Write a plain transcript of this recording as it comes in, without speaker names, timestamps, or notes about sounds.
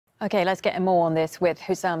Okay, let's get more on this with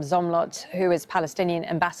Husam Zomlot, who is Palestinian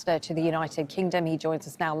ambassador to the United Kingdom. He joins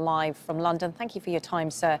us now live from London. Thank you for your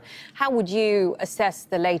time, sir. How would you assess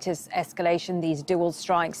the latest escalation, these dual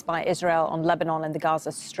strikes by Israel on Lebanon and the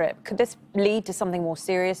Gaza Strip? Could this lead to something more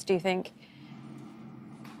serious, do you think?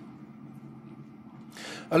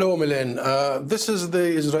 Hello, Milen. This is the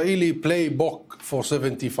Israeli playbook for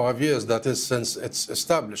 75 years, that is, since its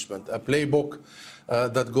establishment. A playbook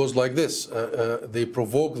that goes like this. They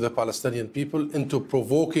provoke the Palestinian people into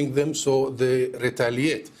provoking them, so they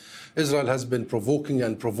retaliate. Israel has been provoking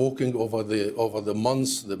and provoking over the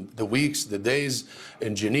months, the weeks, the days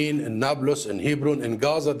in Jenin, in Nablus, in Hebron, in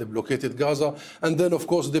Gaza, the blockaded Gaza. And then, of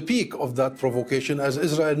course, the peak of that provocation, as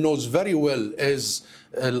Israel knows very well, is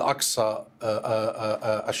Al-Aqsa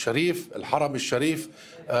al-Sharif, Al-Haram al-Sharif,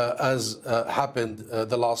 as happened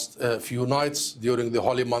the last few nights during the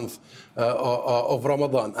holy month of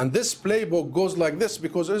Ramadan. And this playbook goes like this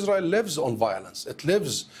because Israel lives on violence. It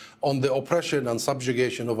lives on the oppression and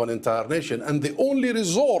subjugation of an entire nation. And the only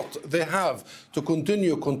resort they have to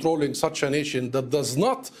continue controlling such a nation that does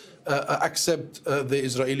not accept the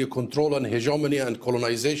Israeli control and hegemony and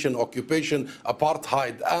colonization, occupation,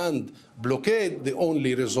 apartheid, and blockade, the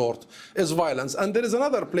only resort is violence. And there is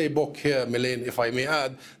another playbook here, Milen, if I may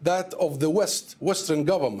add, that of the Western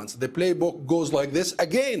governments. The playbook goes like this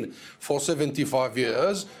again for 75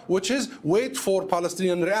 years, which is wait for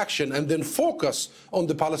Palestinian reaction and then focus on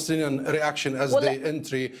the Palestinian reaction as the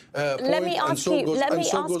entry point, and so goes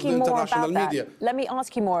the international media. Let me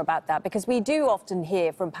ask you more about that, because we do often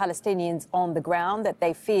hear from Palestinians on the ground that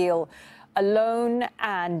they feel alone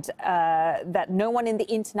and that no one in the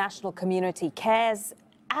international community cares.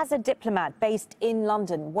 As a diplomat based in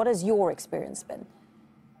London, what has your experience been?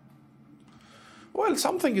 Well,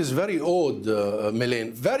 something is very odd,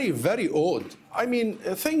 Milen, very, very odd. I mean,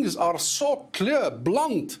 things are so clear,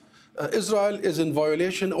 blunt. Israel is in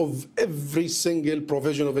violation of every single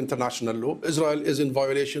provision of international law. Israel is in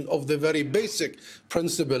violation of the very basic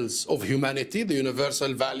principles of humanity, the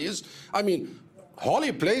universal values. I mean,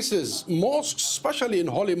 holy places, mosques, especially in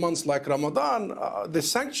holy months like Ramadan, the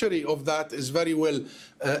sanctuary of that is very well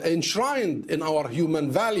enshrined in our human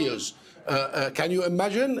values. Can you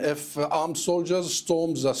imagine if armed soldiers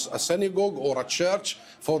storms a synagogue or a church,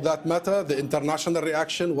 for that matter, the international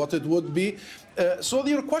reaction, what it would be? So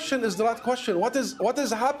your question is the right question. What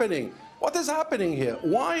is happening? What is happening here?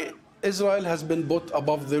 Why Israel has been put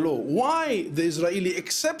above the law? Why the Israeli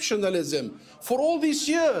exceptionalism for all these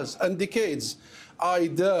years and decades? I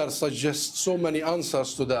dare suggest so many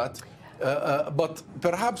answers to that, but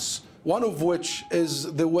perhaps one of which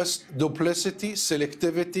is the West duplicity,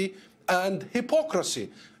 selectivity, and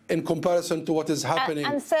hypocrisy in comparison to what is happening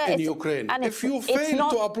in Ukraine. If you fail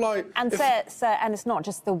to apply... And it's not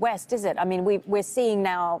just the West, is it? I mean, we're seeing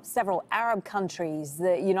now several Arab countries,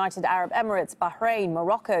 the United Arab Emirates, Bahrain,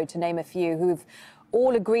 Morocco, to name a few, who've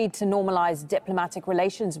all agreed to normalize diplomatic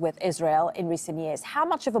relations with Israel in recent years. How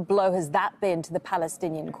much of a blow has that been to the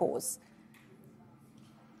Palestinian cause?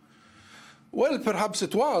 Well, perhaps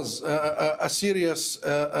it was a serious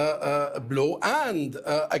blow and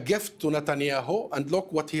a gift to Netanyahu. And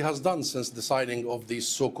look what he has done since the signing of these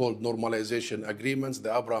so-called normalization agreements,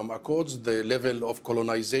 the Abraham Accords. The level of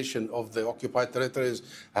colonization of the occupied territories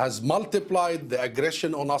has multiplied. The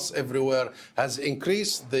aggression on us everywhere has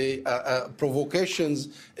increased. The provocations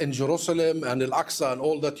in Jerusalem and Al-Aqsa and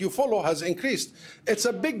all that you follow has increased. It's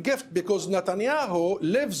a big gift because Netanyahu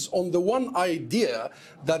lives on the one idea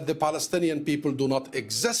that the Palestinian people do not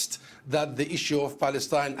exist, that the issue of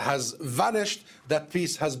Palestine has vanished, that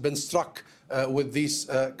peace has been struck with these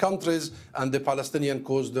countries, and the Palestinian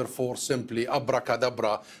cause, therefore, simply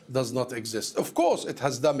abracadabra does not exist. Of course, it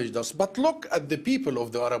has damaged us, but look at the people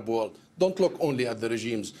of the Arab world. Don't look only at the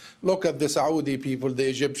regimes. Look at the Saudi people, the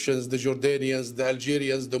Egyptians, the Jordanians, the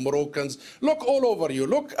Algerians, the Moroccans. Look all over you.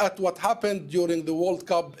 Look at what happened during the World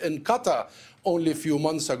Cup in Qatar only a few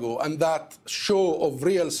months ago, and that show of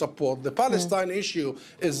real support. The Palestine issue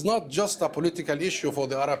is not just a political issue for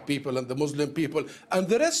the Arab people and the Muslim people and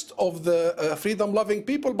the rest of the freedom-loving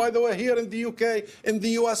people, by the way, here in the UK, in the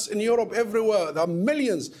US, in Europe, everywhere. There are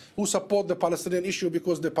millions who support the Palestinian issue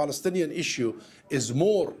because the Palestinian issue is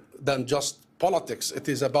more than just politics. It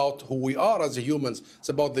is about who we are as humans. It's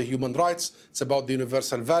about the human rights. It's about the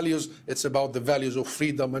universal values. It's about the values of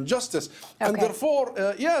freedom and justice. Okay. And therefore,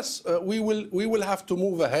 yes, we will have to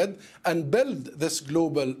move ahead and build this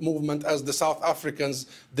global movement as the South Africans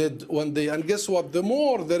did one day. And guess what? The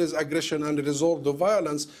more there is aggression and resort to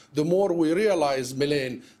violence, the more we realize,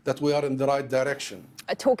 Milen, that we are in the right direction.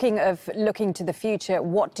 Talking of looking to the future,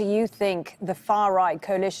 what do you think the far-right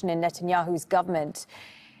coalition in Netanyahu's government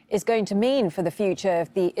is going to mean for the future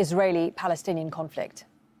of the Israeli-Palestinian conflict?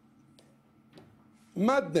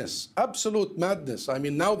 Madness, absolute madness. I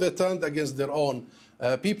mean, now they turned against their own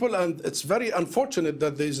people, and it's very unfortunate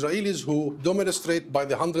that the Israelis who demonstrate by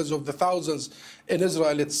the hundreds of the thousands in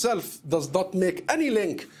Israel itself does not make any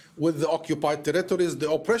link with the occupied territories,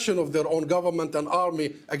 the oppression of their own government and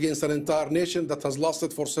army against an entire nation that has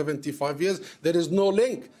lasted for 75 years. There is no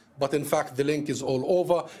link, but in fact the link is all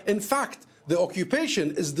over. In fact, the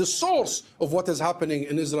occupation is the source of what is happening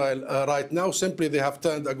in Israel right now. Simply, they have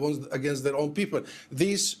turned against their own people.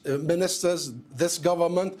 These ministers, this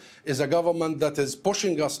government is a government that is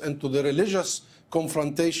pushing us into the religious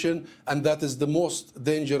confrontation, and that is the most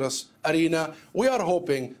dangerous arena. We are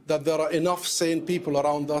hoping that there are enough sane people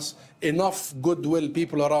around us, enough goodwill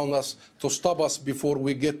people around us to stop us before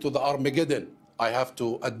we get to the Armageddon, I have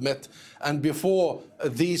to admit, and before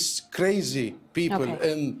these crazy people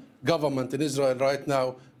in government in Israel right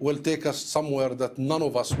now will take us somewhere that none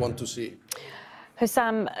of us want to see.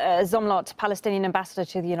 Husam Zomlot, Palestinian ambassador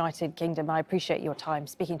to the United Kingdom, I appreciate your time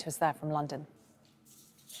speaking to us there from London.